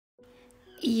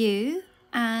you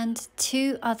and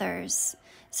two others.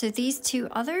 So these two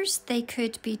others, they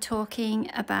could be talking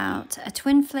about a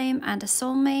twin flame and a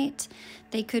soulmate.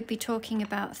 They could be talking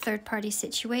about a third-party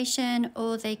situation,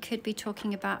 or they could be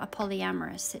talking about a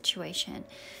polyamorous situation.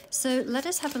 So let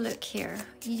us have a look here.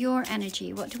 Your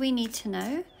energy, what do we need to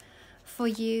know for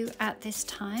you at this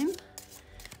time?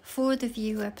 For the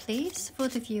viewer, please. For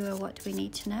the viewer, what do we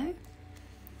need to know?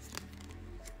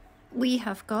 We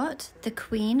have got the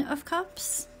Queen of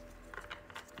Cups.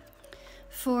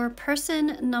 For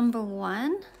person number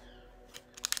one,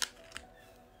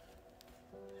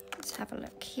 let's have a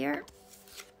look here.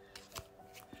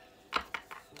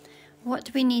 What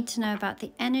do we need to know about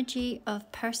the energy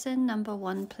of person number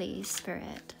one, please,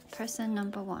 Spirit? Person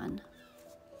number one.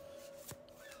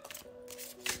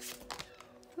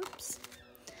 Oops.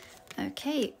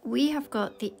 Okay, we have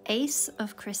got the Ace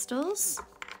of Crystals.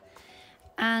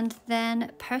 And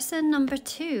then person number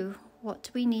two, what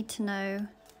do we need to know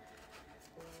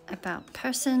about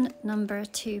person number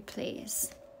two,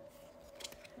 please?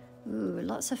 Ooh,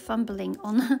 lots of fumbling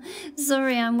on.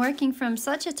 Sorry, I'm working from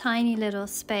such a tiny little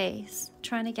space,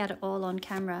 trying to get it all on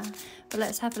camera. But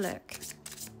let's have a look.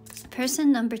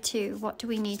 Person number two, what do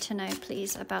we need to know,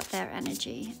 please, about their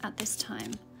energy at this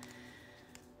time?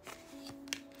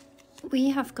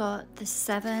 We have got the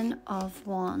Seven of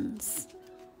Wands.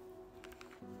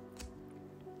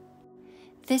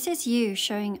 This is you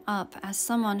showing up as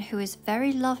someone who is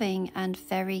very loving and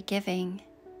very giving,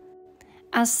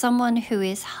 as someone who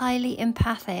is highly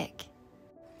empathic,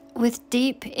 with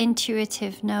deep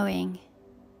intuitive knowing.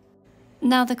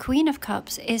 Now, the Queen of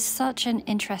Cups is such an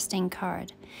interesting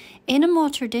card. In a more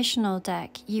traditional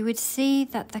deck, you would see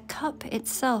that the cup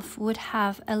itself would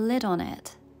have a lid on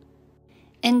it.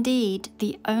 Indeed,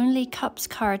 the only Cups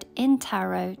card in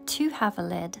tarot to have a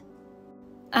lid.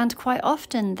 And quite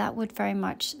often that would very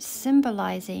much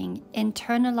symbolizing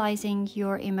internalizing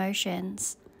your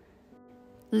emotions,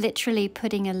 literally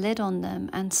putting a lid on them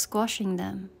and squashing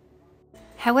them.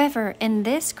 However, in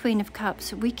this Queen of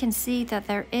Cups, we can see that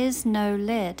there is no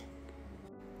lid.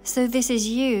 So this is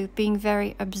you being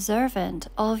very observant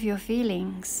of your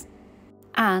feelings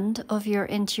and of your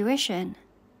intuition.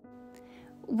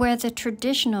 Where the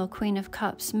traditional Queen of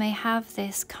Cups may have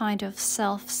this kind of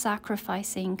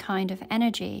self-sacrificing kind of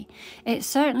energy, it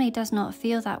certainly does not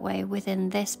feel that way within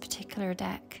this particular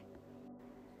deck.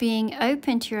 Being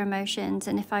open to your emotions,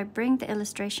 and if I bring the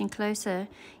illustration closer,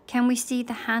 can we see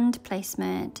the hand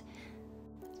placement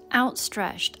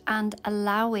outstretched and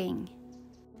allowing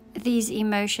these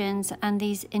emotions and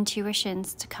these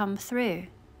intuitions to come through?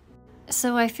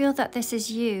 So I feel that this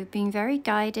is you being very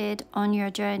guided on your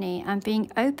journey and being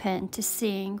open to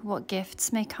seeing what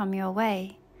gifts may come your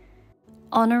way.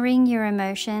 Honoring your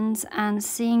emotions and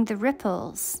seeing the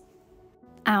ripples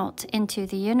out into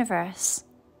the universe.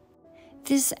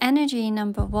 This energy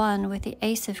number one with the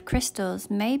Ace of Crystals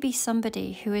may be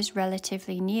somebody who is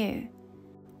relatively new.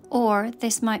 Or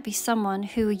this might be someone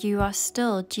who you are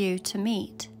still due to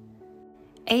meet.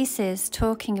 Aces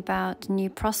talking about new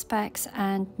prospects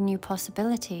and new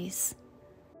possibilities.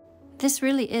 This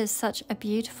really is such a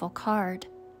beautiful card.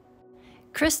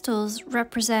 Crystals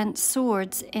represent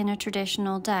swords in a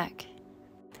traditional deck.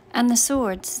 And the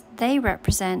swords, they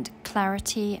represent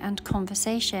clarity and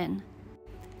conversation.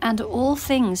 And all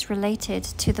things related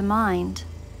to the mind.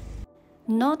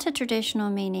 Not a traditional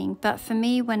meaning, but for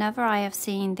me, whenever I have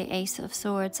seen the Ace of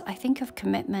Swords, I think of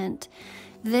commitment.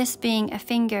 This being a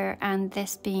finger and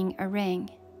this being a ring.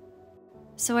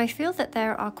 So I feel that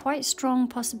there are quite strong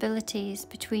possibilities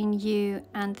between you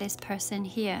and this person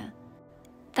here.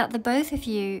 That the both of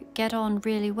you get on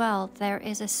really well. There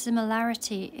is a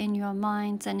similarity in your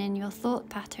minds and in your thought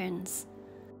patterns.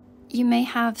 You may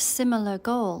have similar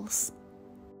goals.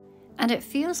 And it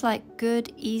feels like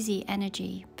good, easy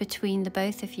energy between the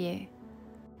both of you.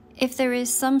 If there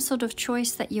is some sort of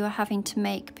choice that you are having to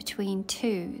make between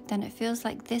two, then it feels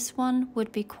like this one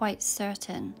would be quite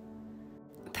certain.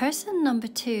 Person number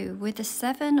two with the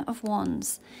Seven of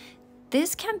Wands,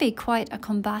 this can be quite a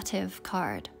combative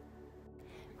card.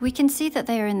 We can see that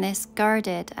they are in this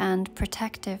guarded and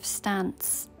protective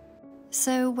stance.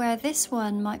 So where this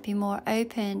one might be more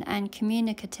open and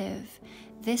communicative,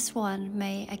 this one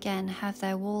may again have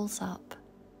their walls up.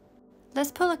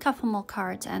 Let's pull a couple more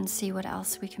cards and see what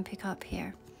else we can pick up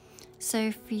here.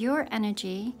 So for your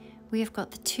energy, we have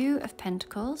got the Two of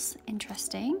Pentacles,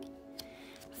 interesting.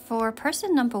 For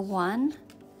person number one,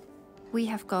 we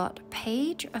have got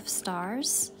Page of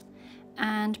Stars,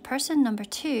 and person number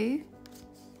two,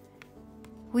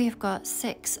 we have got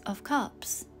Six of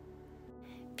Cups.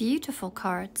 Beautiful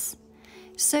cards.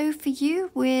 So for you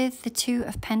with the Two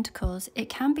of Pentacles, it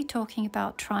can be talking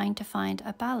about trying to find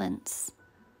a balance,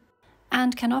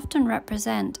 and can often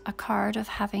represent a card of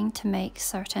having to make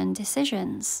certain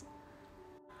decisions.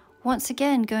 Once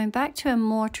again, going back to a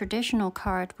more traditional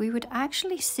card, we would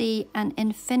actually see an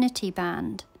infinity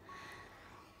band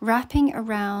wrapping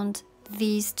around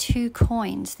these two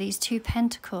coins, these two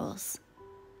pentacles.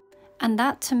 And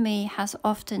that to me has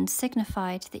often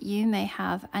signified that you may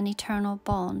have an eternal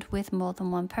bond with more than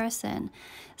one person,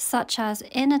 such as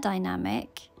in a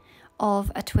dynamic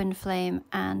of a twin flame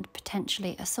and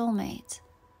potentially a soulmate.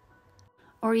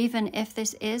 Or even if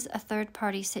this is a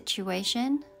third-party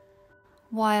situation,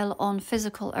 while on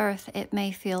physical earth it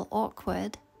may feel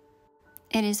awkward,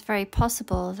 it is very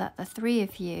possible that the three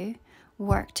of you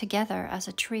work together as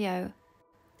a trio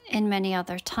in many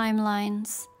other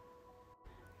timelines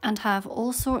and have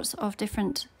all sorts of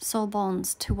different soul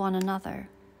bonds to one another.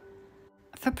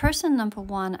 For person number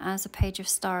one as a Page of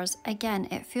Stars, again,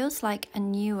 it feels like a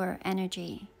newer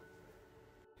energy.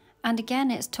 And again,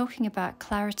 it's talking about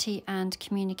clarity and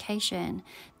communication,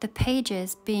 the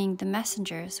pages being the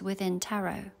messengers within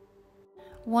tarot.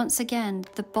 Once again,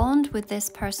 the bond with this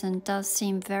person does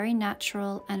seem very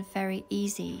natural and very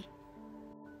easy.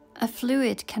 A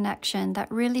fluid connection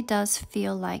that really does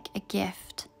feel like a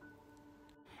gift.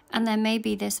 And there may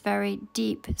be this very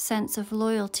deep sense of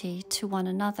loyalty to one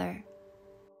another.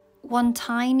 One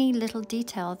tiny little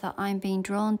detail that I'm being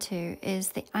drawn to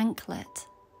is the anklet.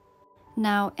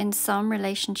 Now, in some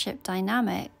relationship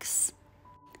dynamics,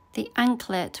 the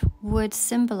anklet would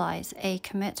symbolize a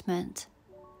commitment.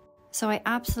 So I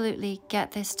absolutely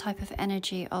get this type of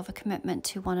energy of a commitment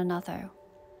to one another.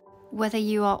 Whether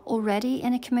you are already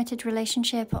in a committed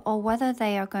relationship or whether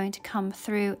they are going to come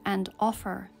through and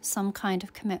offer some kind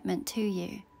of commitment to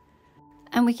you.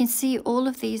 And we can see all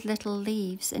of these little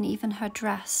leaves and even her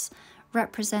dress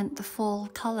represent the fall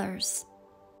colors.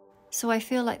 So I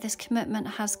feel like this commitment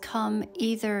has come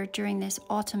either during this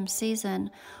autumn season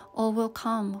or will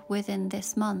come within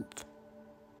this month.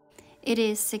 It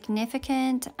is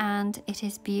significant and it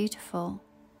is beautiful.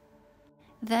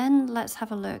 Then let's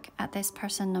have a look at this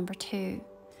person number two.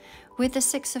 With the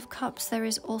Six of Cups, there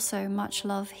is also much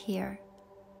love here.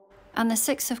 And the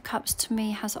Six of Cups to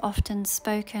me has often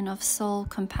spoken of soul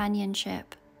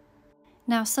companionship.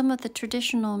 Now, some of the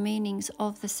traditional meanings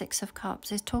of the Six of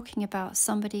Cups is talking about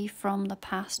somebody from the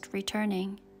past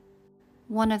returning.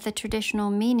 One of the traditional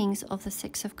meanings of the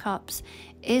Six of Cups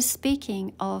is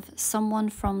speaking of someone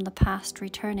from the past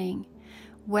returning.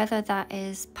 Whether that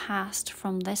is past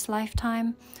from this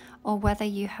lifetime or whether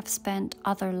you have spent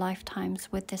other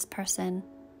lifetimes with this person.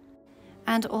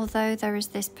 And although there is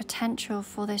this potential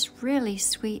for this really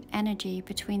sweet energy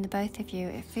between the both of you,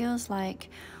 it feels like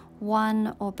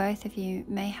one or both of you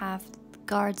may have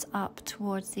guards up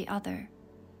towards the other.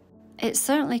 It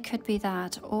certainly could be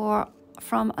that, or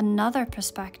from another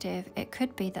perspective, it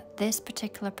could be that this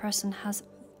particular person has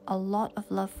a lot of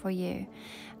love for you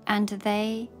and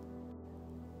they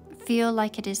feel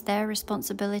like it is their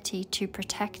responsibility to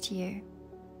protect you.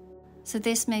 So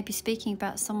this may be speaking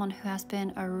about someone who has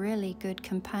been a really good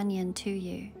companion to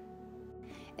you.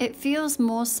 It feels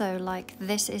more so like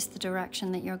this is the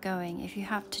direction that you're going. If you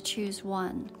have to choose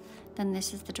one, then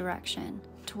this is the direction.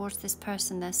 Towards this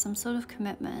person, there's some sort of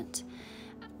commitment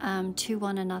to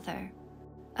one another,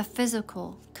 a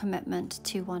physical commitment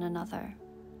to one another.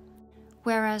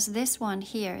 Whereas this one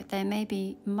here, there may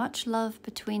be much love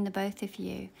between the both of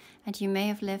you, and you may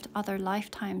have lived other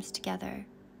lifetimes together.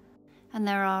 And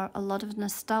there are a lot of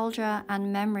nostalgia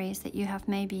and memories that you have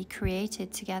maybe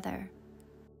created together.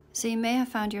 So you may have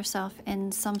found yourself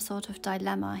in some sort of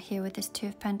dilemma here with this Two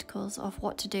of Pentacles of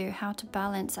what to do, how to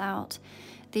balance out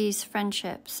these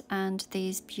friendships and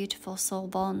these beautiful soul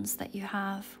bonds that you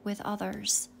have with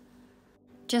others.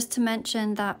 Just to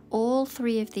mention that all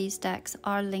three of these decks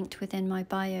are linked within my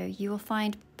bio. You will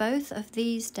find both of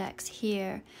these decks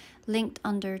here linked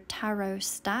under Tarot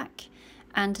Stack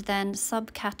and then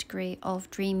subcategory of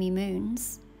Dreamy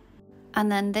Moons. And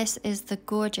then this is the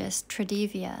gorgeous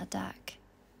Tridivia deck.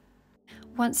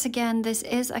 Once again, this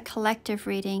is a collective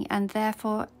reading and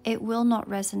therefore it will not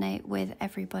resonate with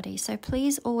everybody. So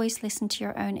please always listen to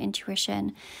your own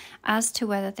intuition as to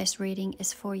whether this reading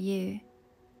is for you.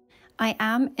 I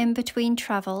am in between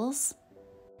travels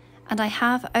and I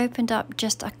have opened up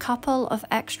just a couple of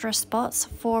extra spots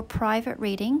for private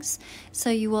readings.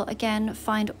 So you will again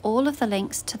find all of the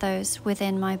links to those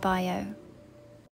within my bio.